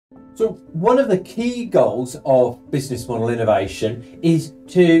So one of the key goals of business model innovation is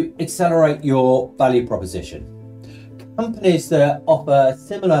to accelerate your value proposition. Companies that offer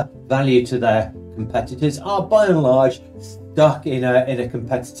similar value to their competitors are by and large stuck in a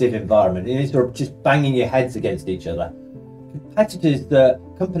competitive environment. It is sort of just banging your heads against each other. Companies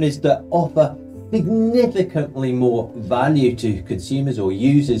that offer significantly more value to consumers or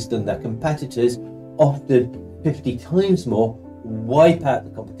users than their competitors, often 50 times more, wipe out the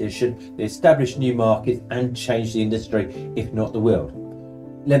competition, they establish new markets and change the industry, if not the world.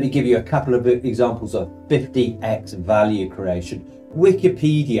 Let me give you a couple of examples of 50x value creation.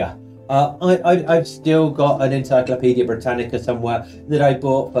 Wikipedia. I've still got an Encyclopedia Britannica somewhere that I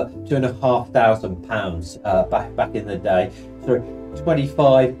bought for £2,500 back in the day. So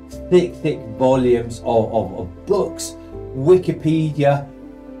 25 thick volumes of books, Wikipedia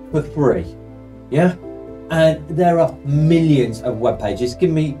for free. Yeah. And there are millions of web pages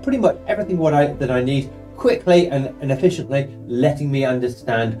giving me pretty much everything that I need quickly and efficiently, letting me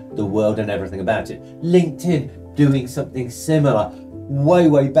understand the world and everything about it. LinkedIn doing something similar,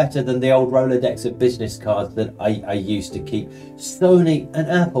 way better than the old Rolodex of business cards that I used to keep. Sony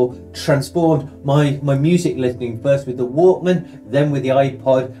and Apple transformed my music listening, first with the Walkman, then with the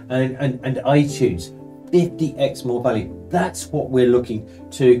iPod and iTunes. 50x more value. That's what we're looking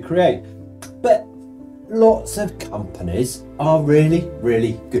to create. But lots of companies are really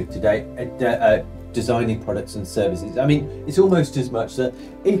good today at designing products and services. I mean, it's almost as much that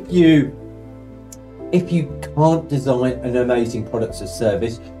if you can't design an amazing product or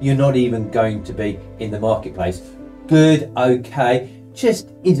service, you're not even going to be in the marketplace. Good, okay,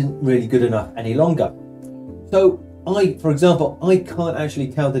 just isn't really good enough any longer. So for example, I can't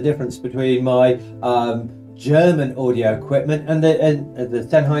actually tell the difference between my German audio equipment and the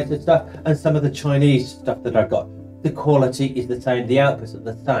Sennheiser stuff and some of the Chinese stuff that I've got. The quality is the same, the outputs are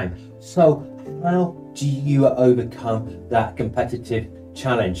the same. So how do you overcome that competitive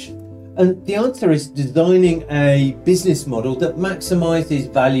challenge? And the answer is designing a business model that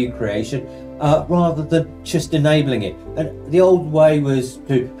maximizes value creation rather than just enabling it. And the old way was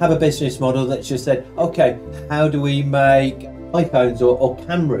to have a business model that just said, okay, how do we make iPhones or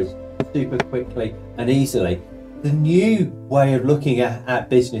cameras super quickly and easily? The new way of looking at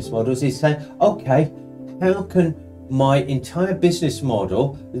business models is saying, okay, how can my entire business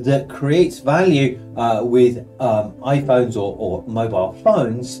model that creates value with iPhones or mobile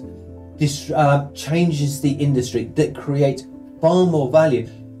phones changes the industry, that creates far more value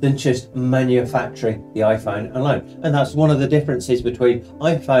than just manufacturing the iPhone alone. And that's one of the differences between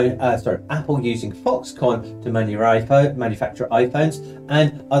Apple using Foxconn to manufacture iPhones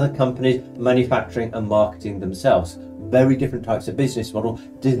and other companies manufacturing and marketing themselves. Very different types of business model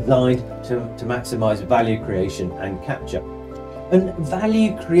designed to maximize value creation and capture. And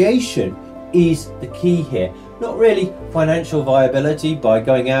value creation is the key here. Not really financial viability by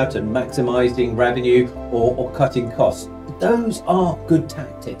going out and maximizing revenue or cutting costs. Those are good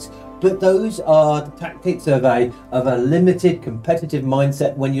tactics, but those are the tactics of a limited competitive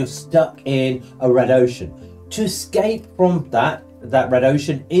mindset when you're stuck in a red ocean. To escape from that red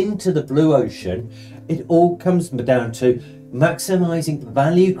ocean into the blue ocean, it all comes down to maximizing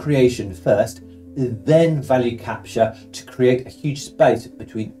value creation first, then value capture to create a huge space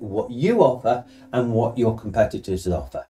between what you offer and what your competitors offer.